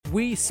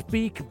We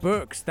speak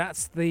books.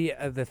 That's the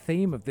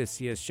theme of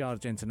this year's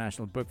Sharjah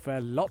International Book Fair.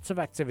 Lots of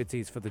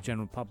activities for the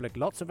general public,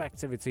 lots of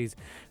activities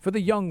for the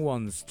young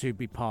ones to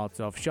be part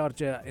of.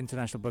 Sharjah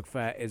International Book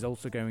Fair is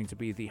also going to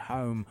be the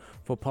home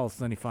for Pulse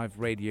 95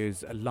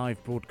 Radio's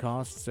live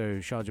broadcast. So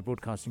Sharjah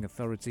Broadcasting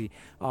Authority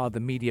are the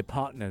media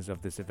partners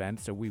of this event.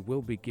 So we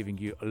will be giving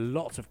you a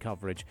lot of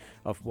coverage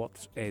of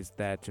what is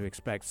there to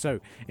expect. So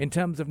in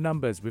terms of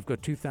numbers, we've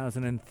got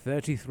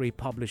 2,033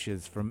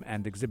 publishers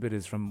and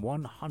exhibitors from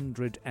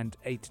 108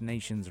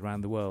 nations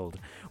around the world,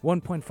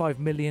 1.5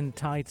 million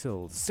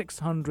titles,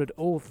 600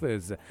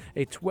 authors,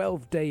 a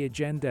 12-day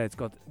agenda. It's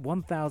got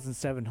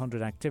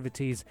 1,700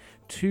 activities,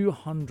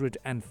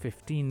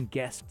 215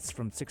 guests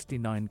from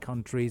 69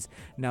 countries.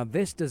 Now,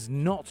 this does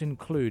not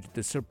include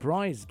the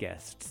surprise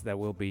guests that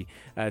will be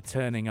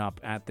turning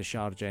up at the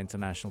Sharjah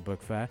International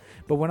Book Fair.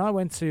 But when I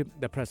went to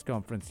the press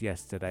conference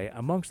yesterday,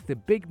 amongst the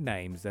big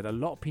names that a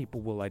lot of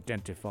people will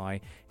identify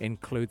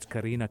includes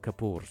Kareena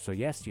Kapoor. So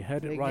yes, you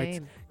heard it right.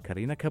 Name.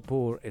 Kareena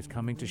Kapoor is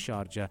coming to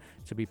Sharjah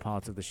to be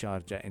part of the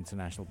Sharjah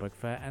International Book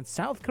Fair, and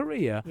South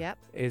Korea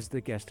is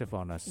the guest of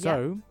honor.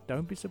 So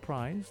don't be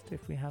surprised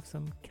if we have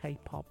some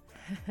K-pop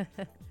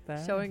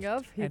there. Showing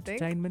up, you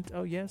entertainment. think?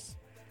 Oh yes,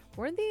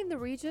 Weren't they in the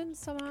region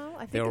somehow? I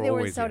think They're they were in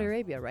always Saudi here.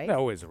 Arabia, right? They're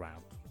always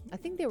around. I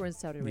think they were in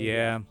Saudi Arabia.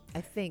 Yeah.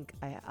 I think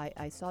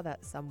I saw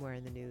that somewhere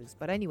in the news.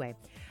 But anyway,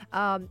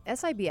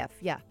 SIBF,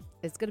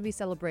 it's going to be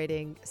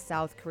celebrating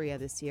South Korea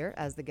this year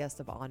as the guest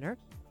of honor.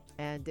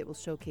 And it will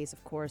showcase,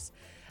 of course,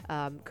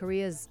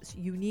 Korea's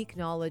unique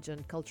knowledge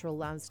and cultural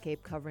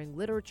landscape covering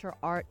literature,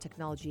 art,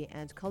 technology,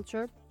 and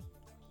culture.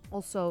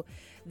 Also,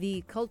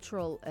 the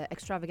cultural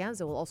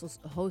extravaganza will also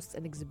host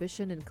an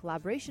exhibition in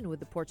collaboration with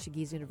the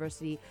Portuguese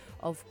University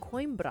of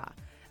Coimbra,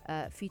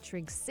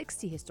 featuring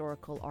 60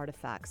 historical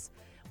artifacts.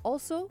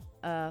 Also,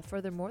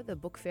 furthermore, the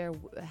book fair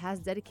has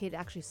dedicated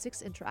actually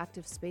 6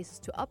 interactive spaces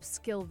to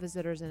upskill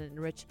visitors and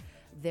enrich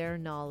their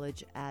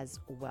knowledge as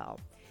well.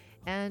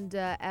 And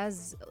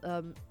as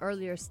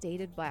earlier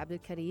stated by Abdul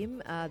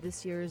Karim,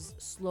 this year's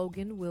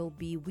slogan will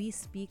be "We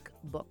Speak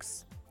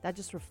Books." That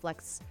just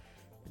reflects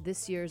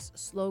this year's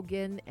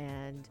slogan,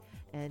 and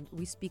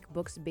We Speak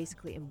Books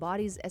basically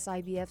embodies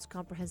SIBF's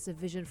comprehensive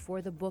vision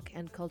for the book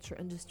and culture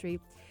industry.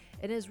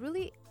 It has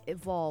really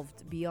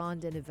evolved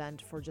beyond an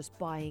event for just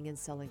buying and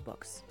selling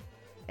books.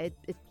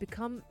 It's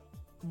become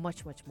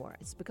much, much more.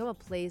 It's become a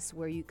place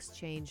where you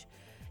exchange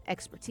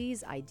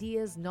expertise,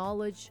 ideas,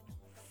 knowledge,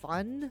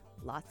 fun,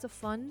 lots of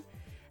fun.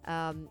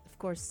 Of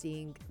course,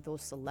 seeing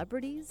those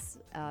celebrities,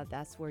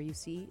 that's where you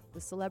see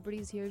the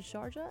celebrities here in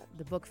Sharjah,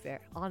 the book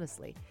fair,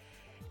 honestly.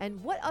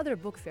 And what other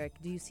book fair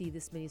do you see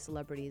this many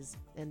celebrities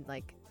and,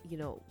 like, you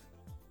know,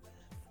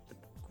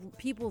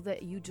 people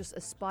that you just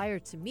aspire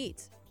to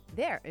meet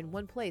there in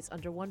one place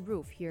under one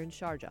roof here in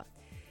Sharjah?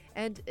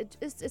 And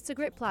it's a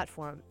great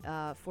platform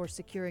for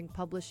securing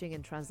publishing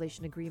and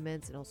translation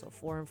agreements, and also a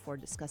forum for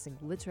discussing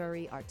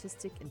literary,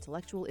 artistic,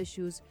 intellectual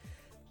issues.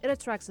 It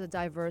attracts a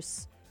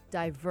diverse,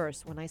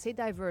 when I say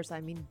diverse, I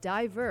mean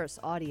diverse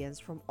audience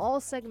from all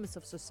segments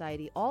of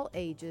society, all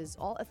ages,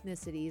 all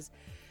ethnicities,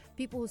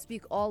 people who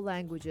speak all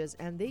languages,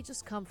 and they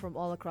just come from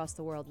all across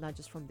the world, not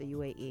just from the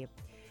UAE.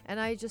 And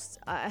it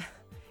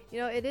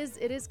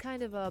is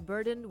kind of a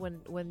burden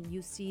when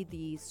you see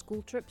the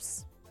school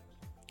trips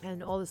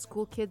and all the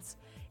school kids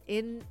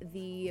in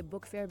the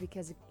book fair,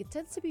 because it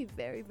tends to be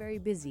very, very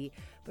busy,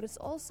 but it's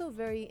also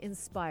very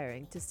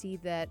inspiring to see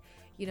that,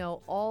 you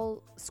know,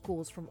 all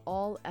schools from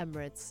all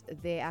Emirates,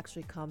 they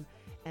actually come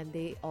and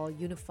they all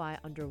unify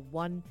under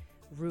one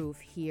roof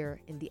here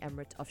in the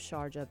Emirate of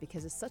Sharjah,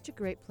 because it's such a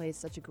great place,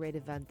 such a great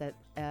event that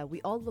we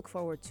all look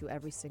forward to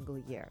every single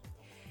year.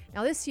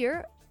 Now this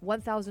year,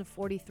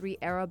 1,043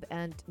 Arab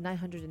and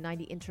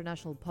 990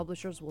 international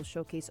publishers will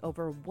showcase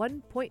over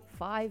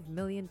 1.5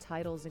 million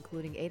titles,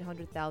 including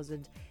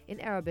 800,000 in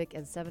Arabic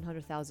and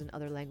 700,000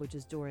 other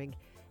languages during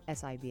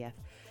SIBF.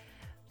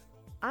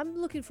 I'm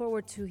looking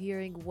forward to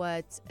hearing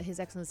what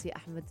His Excellency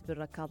Ahmed bin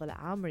Rakab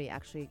Al-Amri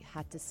actually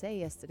had to say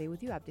yesterday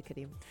with you, Abdul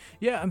Karim.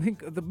 Yeah, I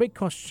think the big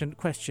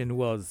question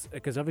was,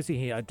 because obviously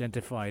he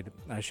identified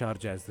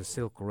Sharjah as the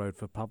Silk Road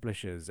for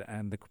publishers,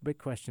 and the big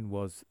question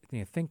was, you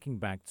know, thinking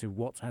back to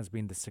what has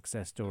been the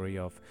success story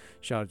of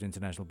Sharjah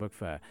International Book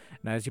Fair.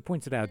 Now, as you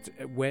pointed out,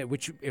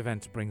 which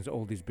event brings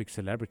all these big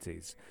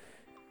celebrities?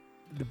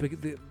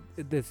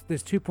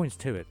 There's 2 points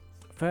to it.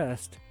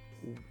 First,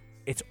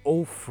 it's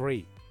all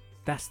free.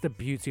 That's the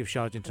beauty of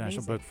Sharjah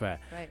International Book Fair.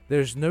 Right.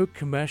 There's no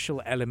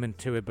commercial element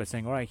to it by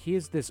saying, all right,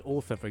 here's this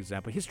author, for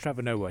example, here's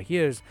Trevor Noah,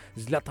 here's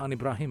Zlatan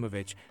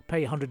Ibrahimovic,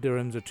 pay 100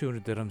 dirhams or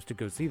 200 dirhams to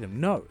go see them.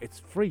 No,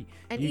 it's free.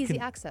 And easy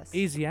access.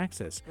 Easy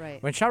access.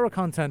 Right. When Shah Rukh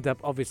Khan turned up,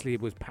 obviously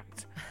it was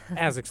packed,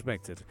 as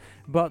expected.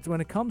 But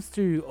when it comes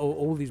to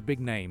all these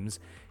big names,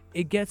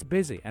 it gets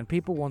busy and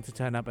people want to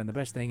turn up, and the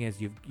best thing is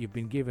you've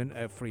been given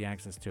free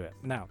access to it.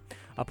 Now,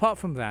 apart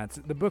from that,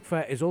 the book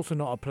fair is also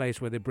not a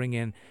place where they bring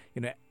in,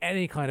 you know,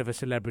 any kind of a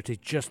celebrity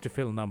just to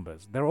fill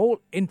numbers. They're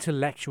all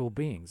intellectual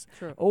beings.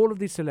 True. All of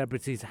these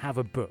celebrities have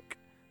a book.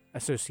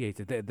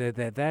 associated.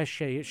 They're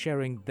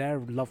sharing their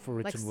love for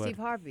Like written word. Steve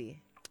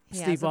Harvey. He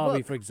Steve has a Harvey,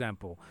 book. for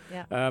example.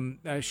 Yeah.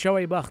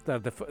 Shoaib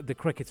Akhtar, the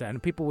cricketer,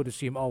 and people would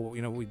assume,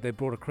 they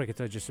brought a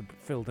cricketer just to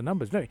fill the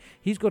numbers. No,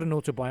 he's got an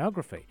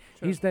autobiography.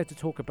 True. He's there to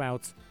talk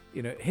about,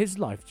 his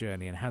life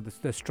journey and how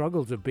the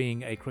struggles of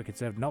being a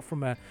cricketer,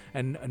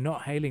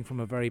 not hailing from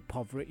a very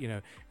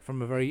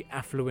from a very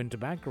affluent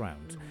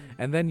background.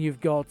 And then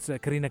you've got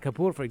Kareena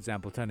Kapoor, for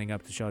example, turning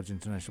up to Sharjah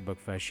International Book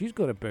Fair. She's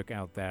got a book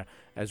out there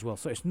as well.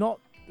 So it's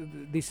not.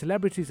 These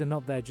celebrities are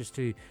not there just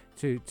to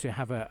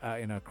have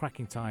a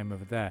cracking time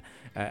over there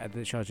at the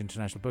Sharjah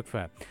International Book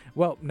Fair.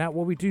 Well, now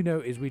what we do know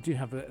is we do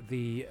have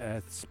the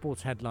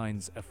sports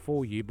headlines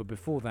for you, but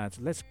before that,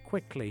 let's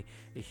quickly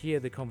hear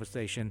the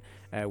conversation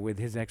with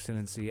His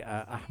Excellency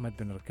Ahmed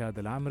bin Rakad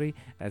Al Amri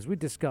as we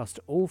discussed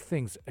all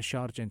things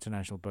Sharjah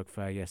International Book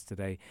Fair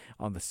yesterday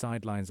on the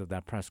sidelines of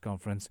that press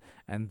conference.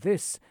 And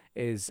this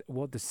is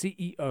what the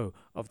CEO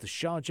of the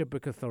Sharjah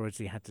Book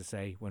Authority had to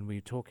say when we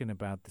were talking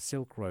about the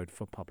Silk Road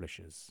for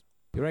publishers.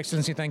 Your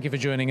Excellency, thank you for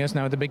joining us.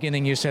 Now, at the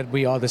beginning, you said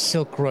we are the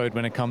Silk Road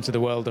when it comes to the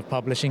world of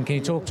publishing. Can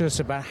you talk to us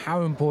about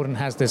how important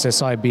has this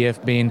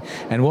SIBF been,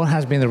 and what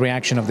has been the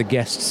reaction of the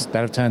guests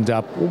that have turned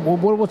up?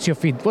 What's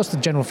the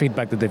general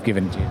feedback that they've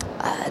given to you?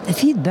 The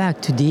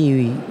feedback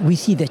today, we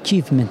see the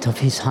achievement of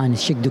His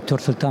Highness Sheikh Dr.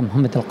 Sultan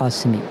Muhammad Al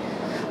Qasimi.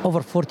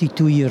 Over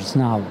 42 years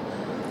now.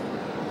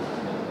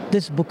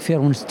 This book fair,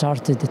 when it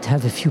started, it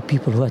had a few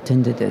people who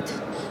attended it.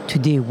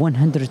 Today,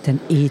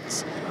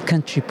 108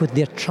 countries put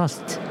their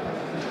trust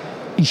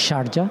in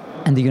Sharjah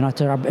and the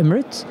United Arab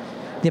Emirates.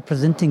 They're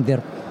presenting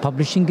their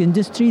publishing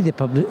industry, they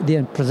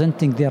are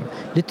presenting their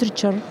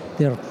literature,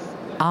 their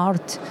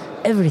art,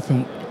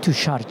 everything to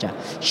Sharjah.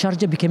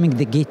 Sharjah becoming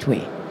the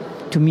gateway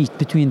to meet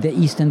between the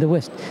East and the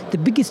West. The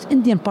biggest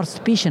Indian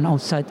participation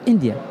outside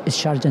India is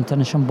Sharjah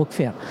International Book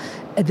Fair.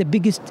 The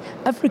biggest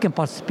African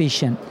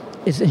participation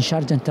is in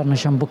Sharjah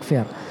International Book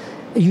Fair.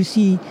 You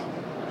see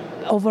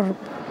over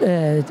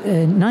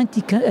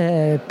 90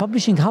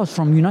 publishing houses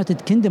from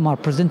United Kingdom are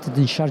presented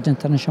in Sharjah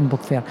International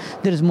Book Fair.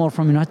 There is more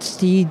from United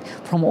States,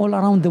 from all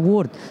around the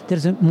world.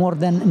 There's more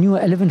than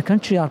 11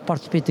 countries are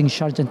participating in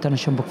Sharjah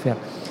International Book Fair.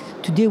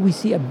 Today we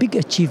see a big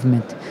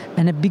achievement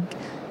and a big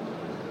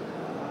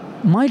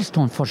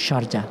milestone for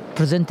Sharjah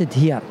presented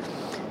here.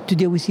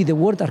 Today we see the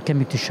world are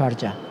coming to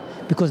Sharjah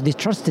because they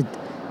trusted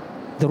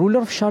the ruler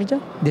of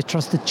Sharjah, they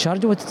trusted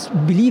Sharjah, what it's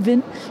believe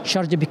in,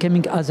 Sharjah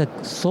becoming as a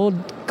solid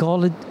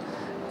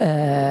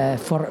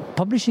for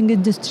publishing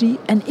industry,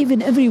 and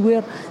even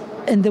everywhere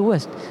in the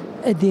West.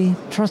 They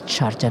trust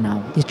Sharjah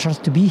now. They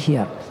trust to be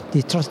here.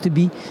 They trust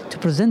to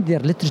present their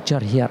literature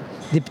here.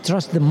 They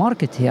trust the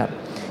market here.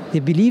 They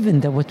believe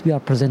in what we are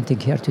presenting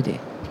here today.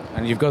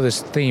 And you've got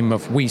this theme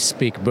of We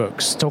Speak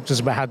Books. Talk to us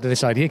about how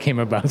this idea came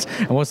about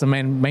and what's the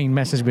main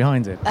message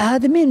behind it.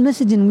 The main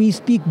message in We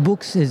Speak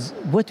Books is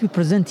what we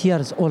present here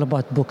is all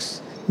about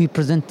books. We're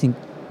presenting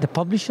the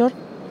publisher,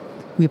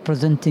 we're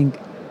presenting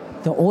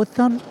the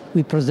author,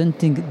 we're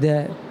presenting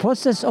the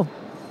process of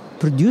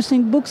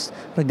producing books,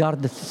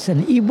 regardless it's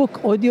an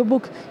ebook,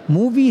 audiobook,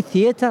 movie,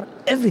 theater,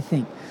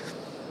 everything.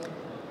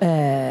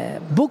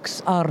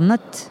 Books are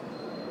not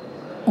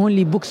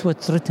only books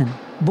what's written,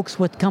 books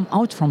what come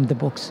out from the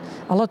books.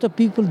 A lot of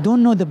people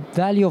don't know the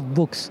value of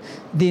books.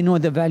 They know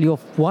the value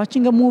of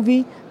watching a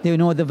movie, they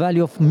know the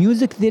value of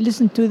music, they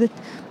listen to it,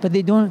 but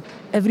they don't,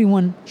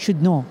 everyone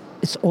should know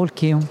it's all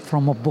came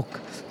from a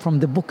book. From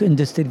the book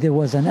industry, there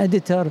was an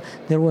editor,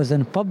 there was a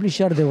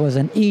publisher, there was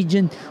an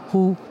agent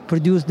who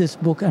produced this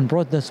book and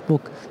brought this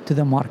book to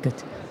the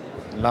market.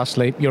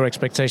 Lastly, your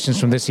expectations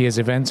from this year's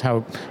event.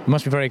 It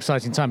must be a very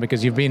exciting time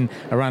because you've been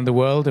around the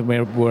world, and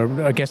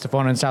we're a guest of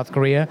honor in South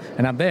Korea,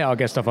 and now they are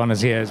guest of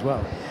honors here as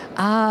well.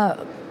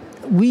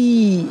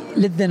 We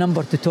let the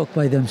number to talk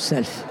by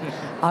themselves.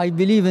 I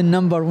believe in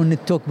number when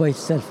it talk by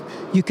itself.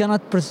 You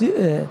cannot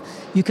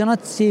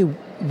say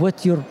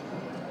what you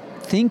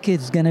think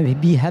is going to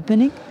be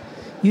happening.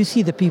 You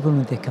see the people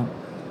when they come.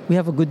 We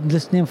have a good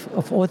list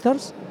of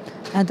authors,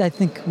 and I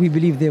think we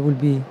believe there will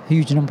be a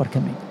huge number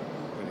coming.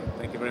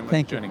 Thank you very much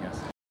Thank for joining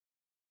us.